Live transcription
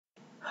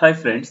Hi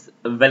friends,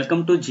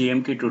 welcome to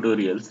GMK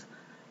tutorials.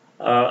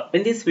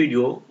 In this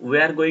video, we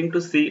are going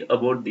to see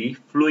about the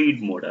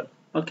fluid model.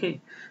 Okay,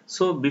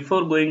 so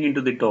before going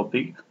into the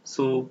topic,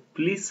 so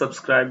please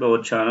subscribe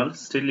our channel.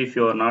 Still, if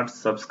you are not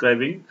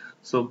subscribing,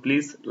 so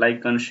please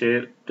like and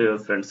share to your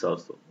friends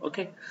also.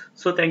 Okay,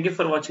 so thank you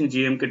for watching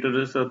GMK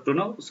tutorials up to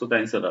now. So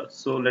thanks a lot.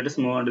 So let us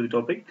move on to the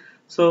topic.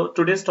 So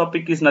today's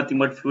topic is nothing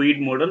but fluid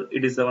model.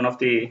 It is one of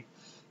the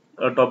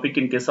topic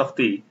in case of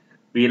the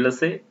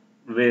VLSA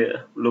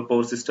where low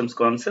power systems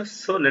concepts.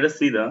 So let us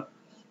see the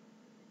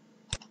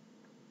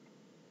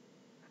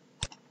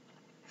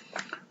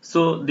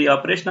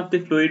operation of the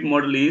fluid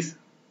model.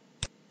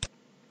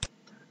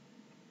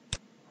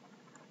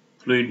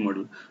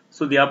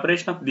 So the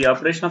operation of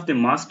the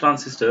mass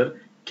transistor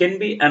can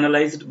be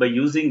analyzed by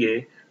using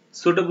a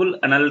suitable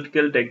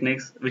analytical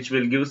techniques which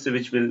will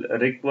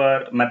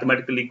require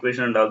mathematical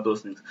equation and all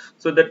those things.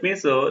 So that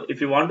means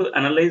if you want to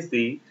analyze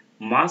the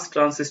mass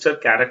transistor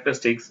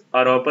characteristics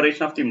or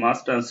operation of the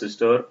mass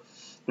transistor,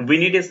 we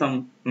need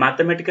some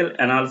mathematical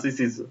analysis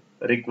is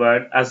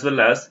required, as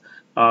well as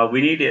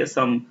we need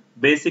some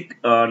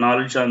basic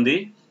knowledge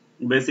the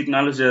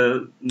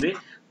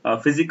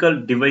physical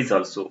device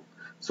also.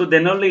 So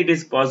then only it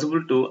is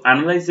possible to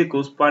analyze the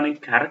corresponding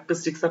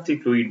characteristics of the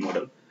fluid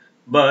model.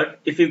 But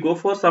if you go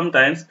for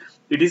sometimes,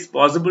 it is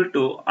possible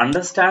to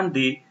understand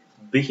the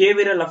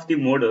behavioral of the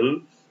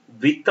model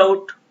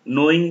without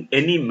knowing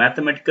any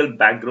mathematical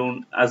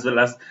background, as well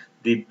as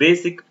the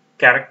basic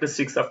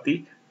characteristics of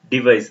the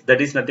device.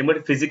 That is nothing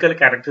but physical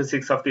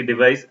characteristics of the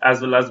device,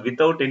 as well as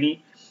without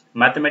any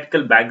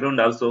mathematical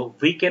background also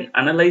we can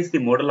analyze the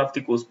model of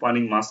the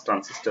corresponding mass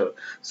transistor.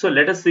 So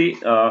let us see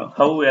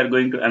how we are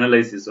going to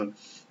analyze this one.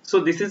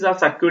 So this is a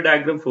circuit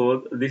diagram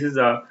for this is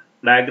a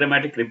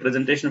diagrammatic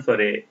representation for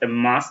a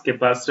mass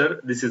capacitor.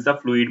 This is the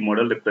fluid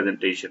model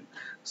representation.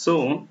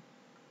 So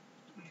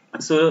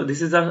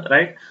this is a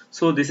right.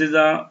 So this is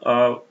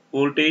a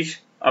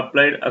voltage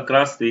applied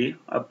across the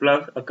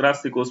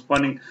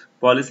corresponding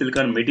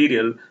polysilicon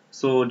material.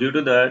 So due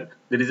to that,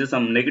 there is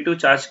some negative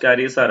charge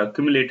carriers are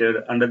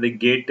accumulated under the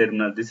gate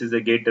terminal. This is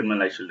a gate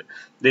terminal actually.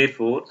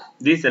 Therefore,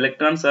 these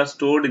electrons are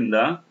stored in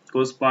the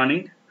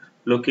corresponding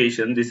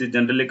location. This is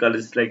generally called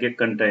as like a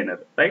container,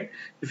 right?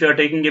 If you are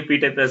taking a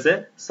p-type as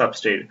a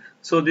substrate,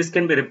 so this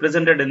can be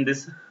represented in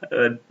this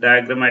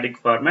diagrammatic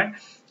format.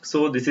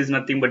 So this is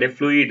nothing but a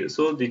fluid.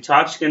 So the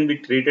charge can be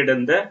treated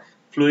in the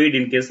fluid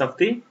in case of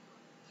the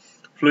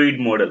fluid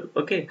model.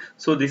 Okay,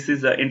 so this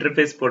is the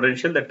interface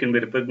potential that can be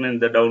represented in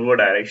the downward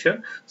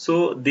direction.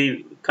 So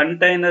the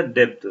container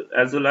depth,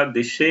 as well as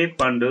the shape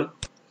and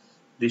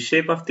the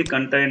shape of the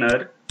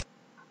container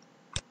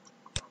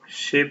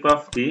is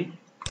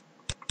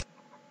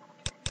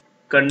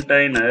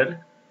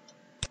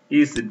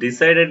is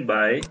decided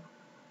by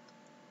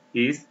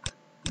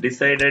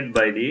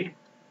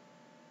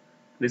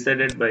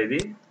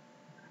the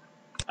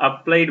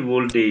applied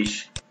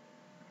voltage.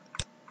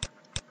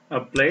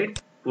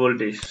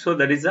 So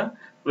that is a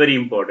very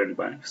important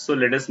point. So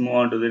let us move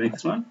on to the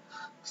next one.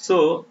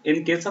 So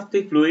in case of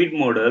the fluid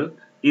model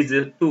is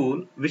a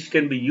tool which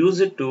can be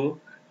used to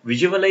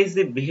visualize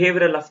the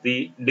behavioral of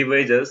the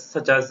devices,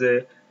 such as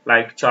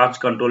like charge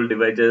control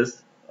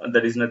devices,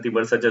 that is nothing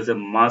but such as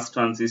mass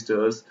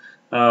transistors,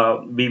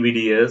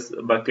 BVDs,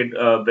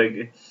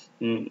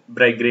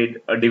 bright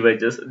grade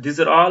devices. These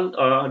are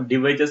all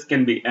devices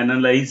can be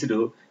analyzed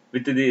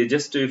with the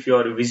just if you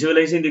are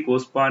visualizing the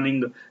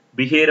corresponding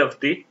behavior of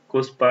the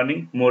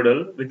corresponding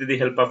model with the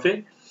help of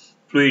a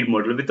fluid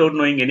model without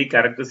knowing any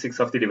characteristics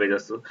of the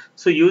devices.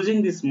 So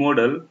using this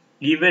model,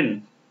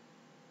 even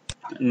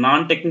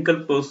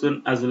non-technical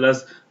person as well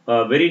as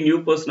a very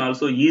new person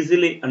also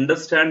easily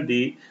understand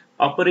the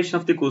operation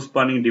of the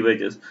corresponding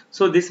devices.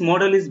 So this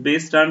model is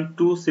based on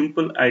two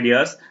simple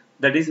ideas,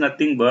 that is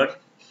nothing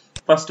but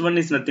first one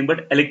is nothing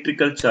but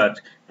electrical charge.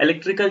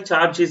 Electrical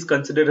charge is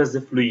considered as a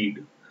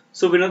fluid.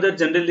 So we know that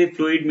generally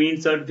fluid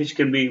means that which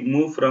can be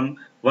moved from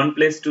one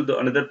place to the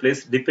another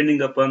place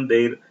depending upon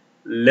their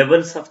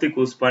levels of the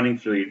corresponding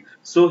fluid.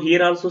 So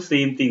here also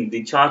same thing,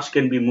 the charge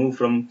can be moved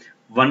from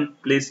one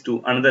place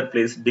to another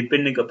place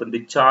depending upon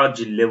the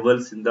charge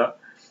levels in the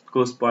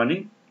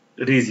corresponding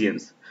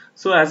regions.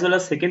 So as well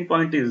as second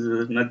point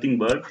is nothing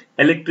but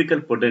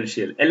electrical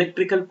potential.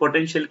 Electrical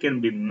potential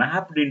can be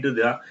mapped into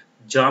the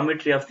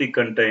geometry of the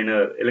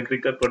container.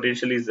 Electrical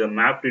potential is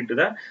mapped into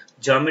the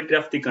geometry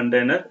of the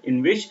container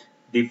in which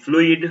the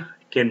fluid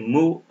can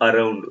move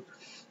around.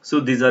 So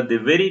these are the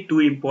very two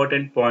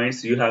important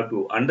points you have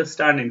to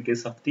understand in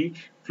case of the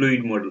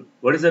fluid model.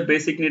 What is the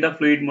basic need of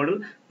fluid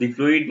model? The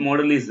fluid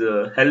model is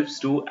helps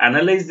to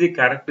analyze the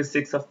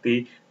characteristics of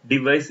the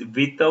device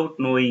without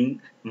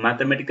knowing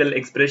mathematical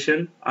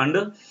expression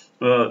and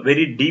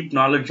very deep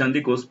knowledge on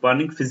the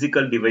corresponding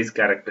physical device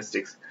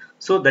characteristics.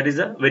 So that is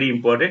a very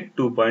important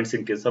 2 points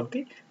in case of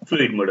the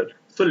fluid model.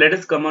 So let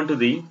us come on to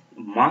the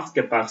mass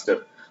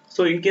capacitor.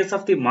 So in case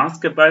of the mass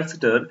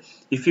capacitor,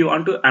 if you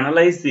want to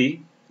analyze the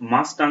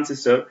mass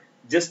transistor,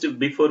 just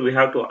before we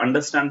have to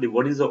understand the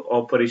what is the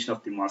operation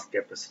of the Mos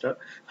capacitor,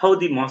 how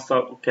the Mos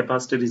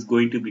capacitor is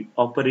going to be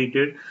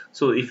operated.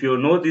 So if you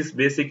know this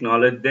basic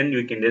knowledge, then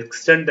you can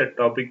extend that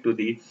topic to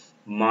the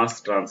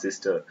Mos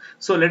transistor.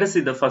 So let us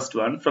see the first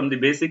one. From the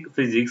basic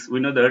physics, we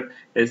know that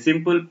a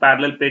simple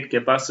parallel plate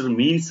capacitor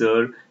means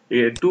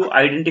two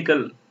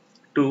identical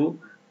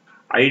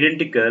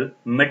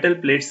metal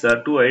plates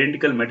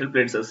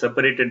are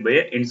separated by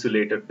an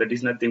insulator. That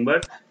is nothing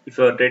but, if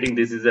you are taking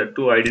this is a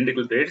two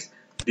identical plates,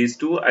 these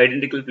two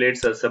identical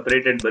plates are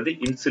separated by the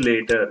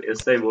insulator.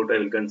 SI what I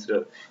will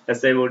consider.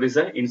 SI what is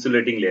a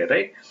insulating layer,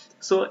 right?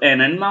 So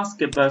an unmasked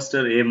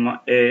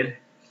capacitor,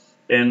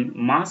 and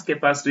mass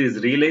capacitor is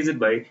realized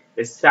by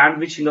a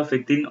sandwiching of a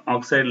thin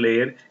oxide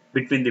layer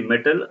between the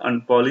metal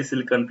and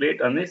polysilicon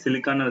plate on a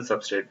silicon and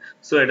substrate.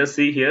 So let us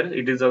see here,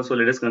 it is also,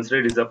 let us consider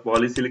it is a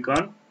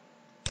polysilicon.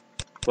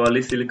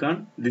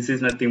 This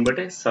is nothing but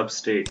a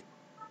substrate.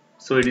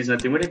 So it is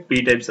nothing but a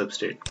p-type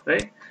substrate,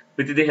 right?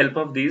 With the help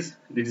of these,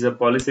 this is a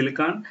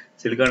polysilicon,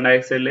 silicon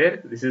dioxide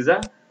layer. This is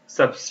a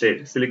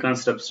substrate, silicon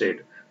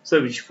substrate.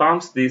 So which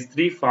forms, these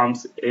three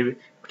forms a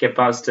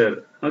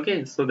capacitor.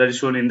 Okay, so that is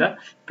shown in the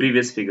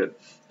previous figure.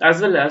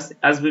 As well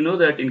as we know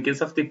that in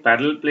case of the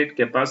parallel plate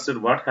capacitor,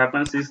 what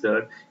happens is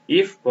that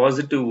if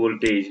positive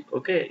voltage,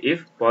 okay,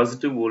 if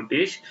positive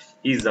voltage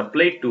is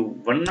applied to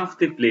one of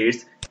the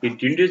plates,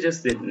 it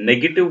induces the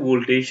negative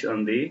voltage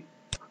on the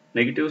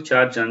negative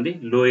charge on the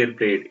lower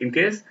plate. In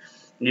case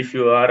if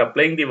you are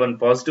applying the one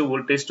positive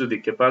voltage to the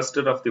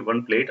capacitor of the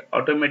one plate,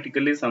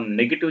 automatically some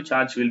negative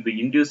charge will be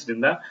induced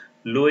in the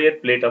lower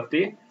plate of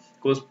the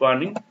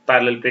corresponding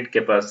parallel plate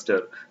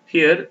capacitor.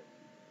 Here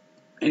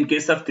in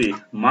case of the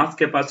Mos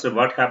capacitor,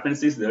 what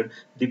happens is that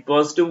the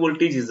positive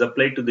voltage is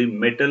applied to the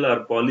metal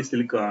or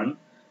polysilicon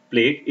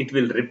plate. It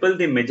will repel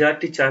the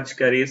majority charge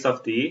carriers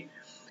of the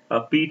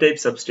p-type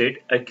substrate,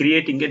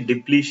 creating a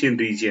depletion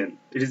region.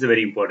 It is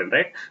very important,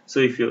 right? So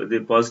if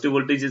the positive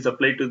voltage is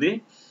applied to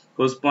the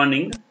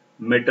corresponding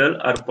metal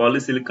or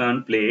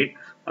polysilicon plate,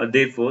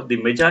 therefore the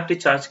majority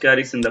charge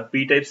carries in the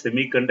p-type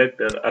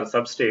semiconductor or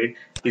substrate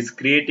is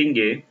creating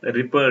a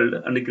repelled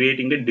and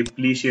creating a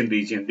depletion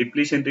region.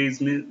 Depletion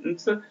region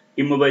means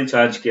immobile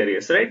charge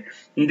carriers, right?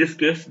 In this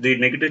case, the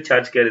negative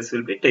charge carriers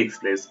will be takes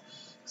place.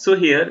 So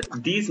here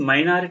these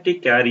minority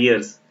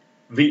carriers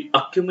will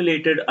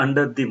accumulated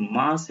under the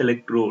Mos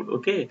electrode.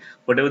 Okay,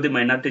 whatever the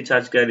minority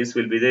charge carriers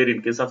will be there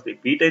in case of the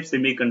p-type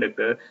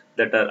semiconductor,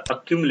 that are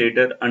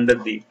accumulated under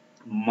the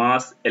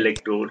Mos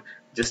electrode,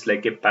 just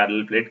like a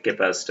parallel plate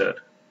capacitor.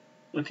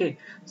 Okay,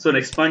 so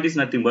next point is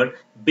nothing but,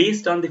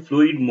 based on the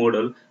fluid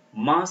model,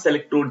 Mos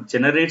electrode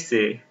generates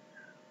a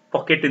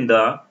pocket in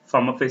the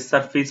form of a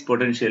surface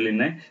potential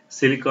in a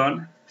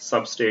silicon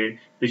substrate,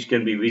 which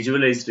can be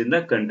visualized in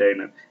the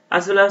container.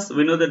 As well as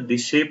we know that the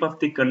shape of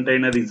the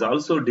container is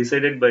also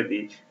decided by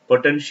the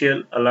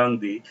potential along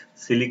the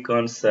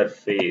silicon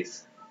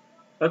surface.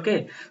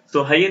 Okay,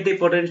 so higher the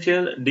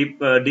potential,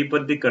 deeper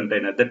the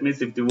container. That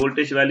means if the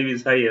voltage value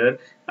is higher,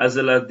 as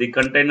well as the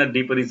container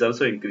deeper is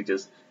also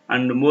increases,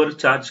 and more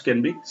charge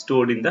can be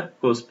stored in the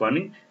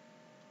corresponding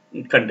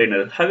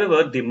container.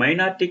 However, the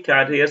minority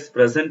carriers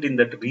present in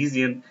that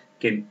region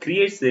can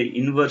create the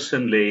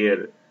inversion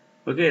layer.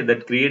 Okay,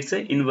 that creates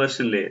an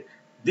inversion layer.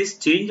 This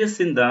changes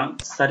in the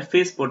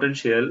surface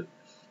potential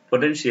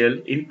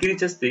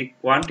increases the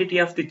quantity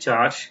of the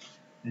charge,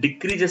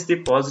 decreases the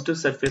positive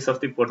surface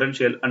of the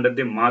potential under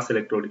the Mos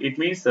electrode. It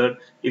means that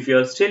if you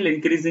are still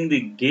increasing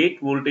the gate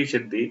voltage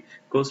at the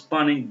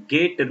corresponding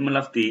gate terminal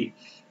of the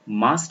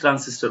Mos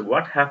transistor,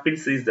 what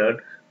happens is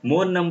that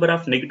more number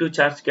of negative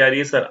charge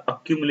carriers are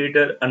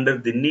accumulated under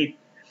the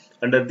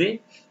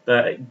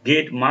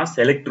gate Mos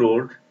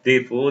electrode.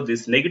 Therefore,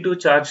 this negative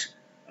charge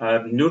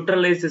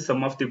neutralizes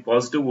some of the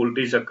positive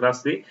voltage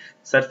across the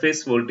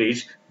surface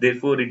voltage.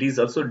 Therefore, it is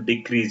also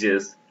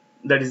decreases.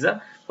 That is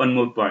a one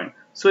more point.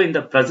 So in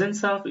the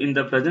presence of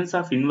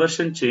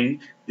inversion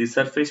change, the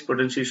surface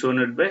potential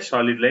shown by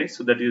solid line.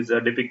 So that is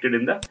depicted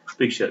in the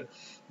picture.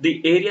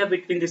 The area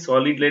between the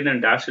solid line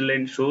and dashed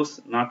line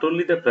shows not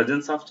only the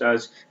presence of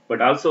charge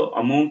but also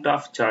amount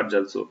of charge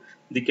also.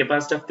 The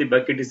capacity of the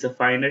bucket is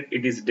finite.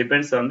 It is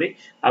depends on the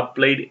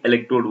applied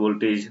electrode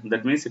voltage.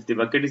 That means if the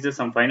bucket is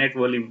some finite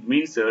volume,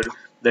 means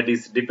that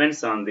is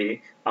depends on the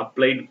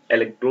applied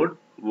electrode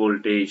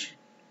voltage.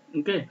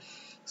 Okay.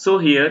 So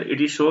here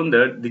it is shown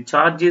that the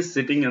charge is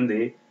sitting on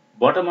the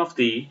bottom of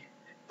the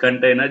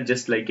container,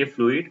 just like a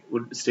fluid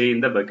would stay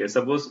in the bucket.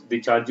 Suppose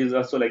the charge is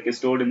also like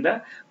stored in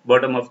the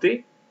bottom of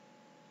the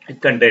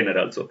container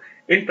also.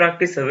 In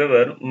practice,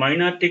 however,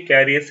 minority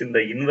carriers in the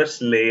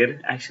inverse layer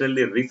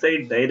actually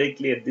reside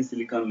directly at the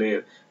silicon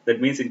layer.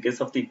 That means in case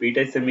of the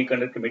p-type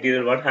semiconductor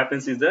material, what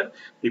happens is that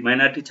the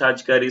minority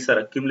charge carriers are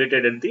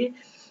accumulated at the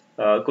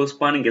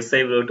corresponding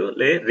SI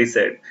layer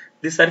reside.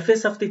 The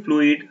surface of the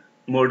fluid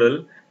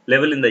model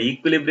level in the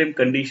equilibrium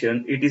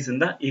condition, it is in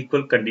the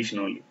equal condition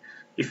only.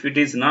 If it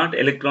is not,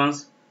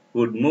 electrons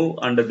would move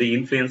under the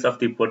influence of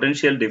the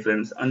potential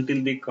difference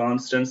until the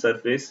constant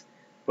surface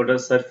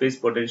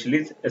potential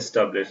is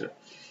established.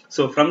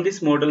 So from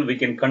this model we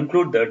can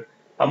conclude that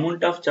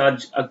amount of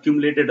charge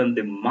accumulated on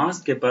the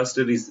mass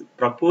capacitor is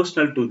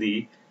proportional to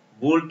the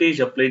voltage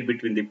applied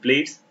between the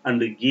plates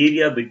and the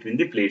area between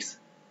the plates.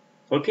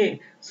 Okay,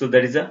 so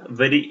that is a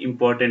very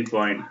important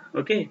point.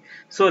 Okay,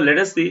 so let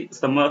us see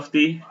some of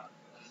the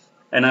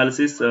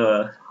analysis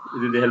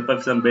with the help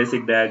of some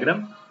basic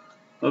diagram.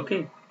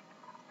 Okay,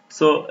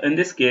 so in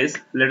this case,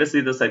 let us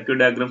see the circuit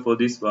diagram for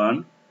this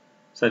one.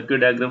 Circuit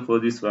diagram for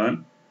this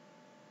one.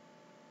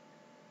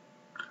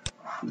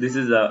 This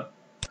is a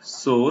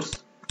source.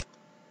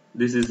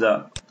 This is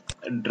a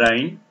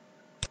drain.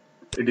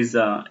 It is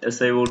a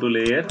SiO2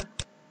 layer.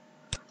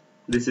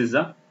 This is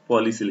a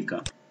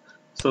polysilicon.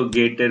 So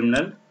gate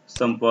terminal,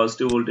 some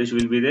positive voltage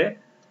will be there.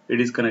 It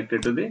is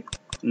connected to the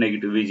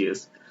negative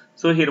VGS.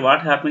 So here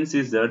what happens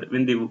is that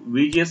when the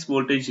VGS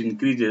voltage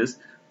increases,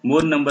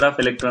 more number of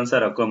electrons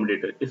are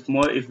accommodated. If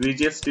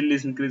VGS still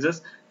is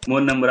increases,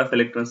 more number of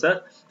electrons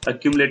are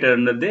accumulated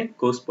under the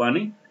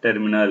corresponding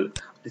terminal.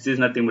 This is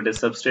nothing but a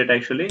substrate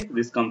actually.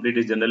 This complete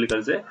is generally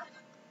called a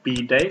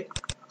P-type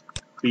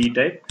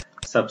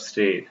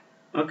substrate.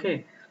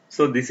 Okay.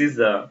 So this is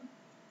the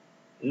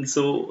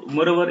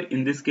moreover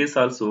in this case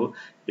also,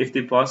 if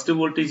the positive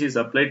voltage is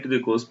applied to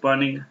the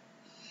corresponding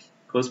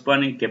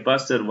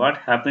capacitor, what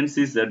happens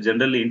is that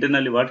generally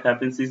internally what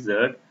happens is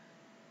that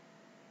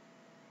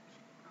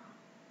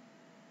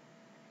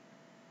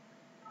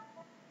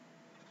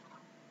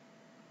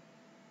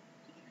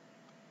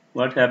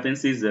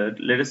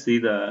let us see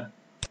the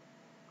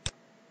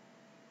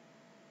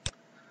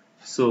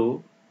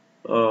so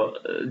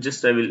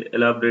just I will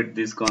elaborate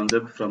this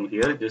concept from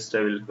here. Just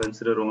I will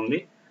consider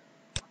only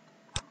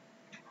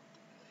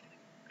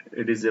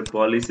it is a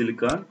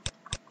polysilicon.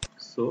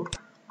 So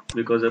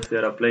because of we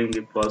are applying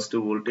the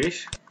positive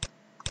voltage,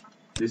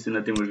 this is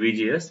nothing but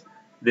VGS.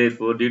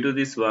 Therefore, due to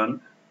this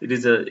one, it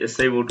is a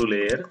SiO2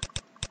 layer.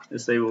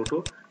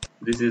 SiO2.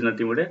 This is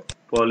nothing but a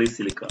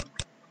polysilicon.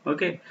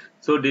 Okay.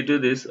 So due to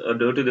this,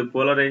 due to the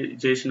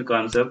polarization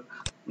concept,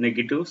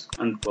 negatives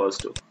and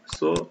positive.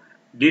 So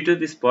due to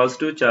these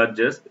positive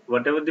charges,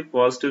 whatever the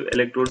positive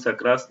electrodes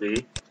across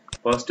this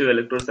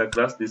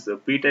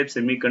P-type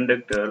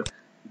semiconductor,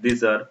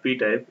 these are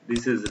P-type.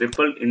 This is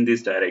repelled in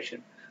this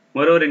direction.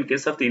 Moreover, in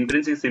case of the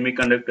intrinsic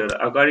semiconductor,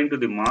 according to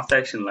the mass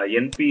action law,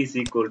 Np is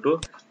equal to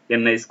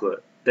Ni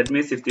square. That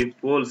means if the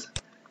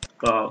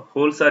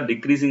holes are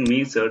decreasing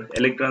means that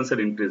electrons are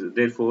increasing.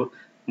 Therefore,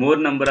 more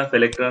number of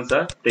electrons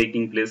are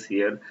taking place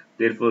here.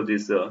 Therefore,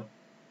 these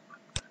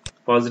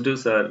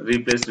positives are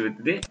replaced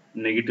with the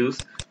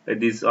negatives.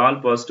 These all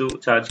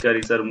positive charge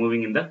carriers are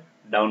moving in the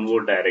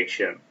downward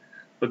direction.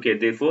 Okay,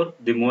 therefore,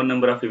 the more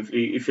number of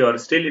if you are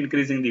still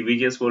increasing the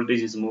VGS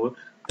voltage is more,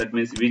 that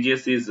means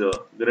VGS is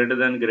greater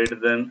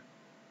than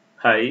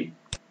high,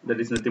 that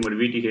is nothing but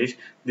VTH.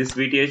 This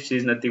VTH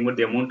is nothing but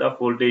the amount of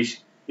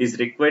voltage is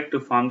required to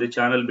form the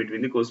channel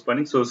between the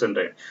corresponding source and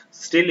drain.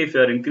 Still, if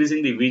you are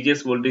increasing the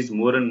VGS voltage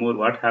more and more,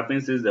 what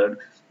happens is that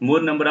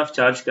more number of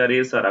charge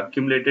carriers are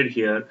accumulated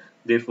here.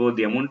 Therefore,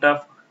 the amount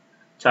of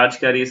charge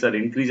carriers are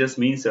increases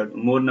means that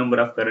more number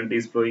of current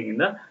is flowing in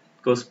the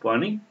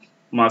corresponding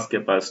mass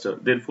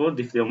capacitor. Therefore,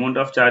 if the amount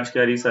of charge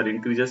carriers are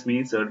increases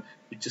means that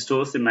it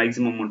stores the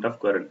maximum amount of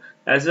current.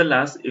 As well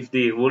as if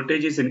the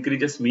voltage is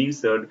increases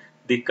means that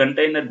the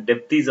container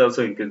depth is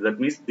also increased. That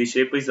means the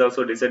shape is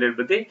also decided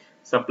by the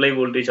supply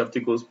voltage of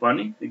the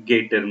corresponding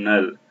gate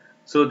terminal.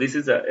 So this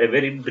is a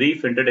very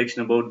brief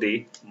introduction about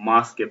the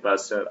mass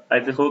capacitor. I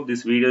hope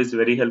this video is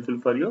very helpful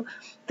for you.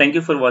 Thank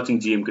you for watching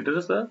GM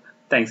Tutorials, sir.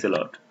 Thanks a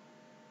lot.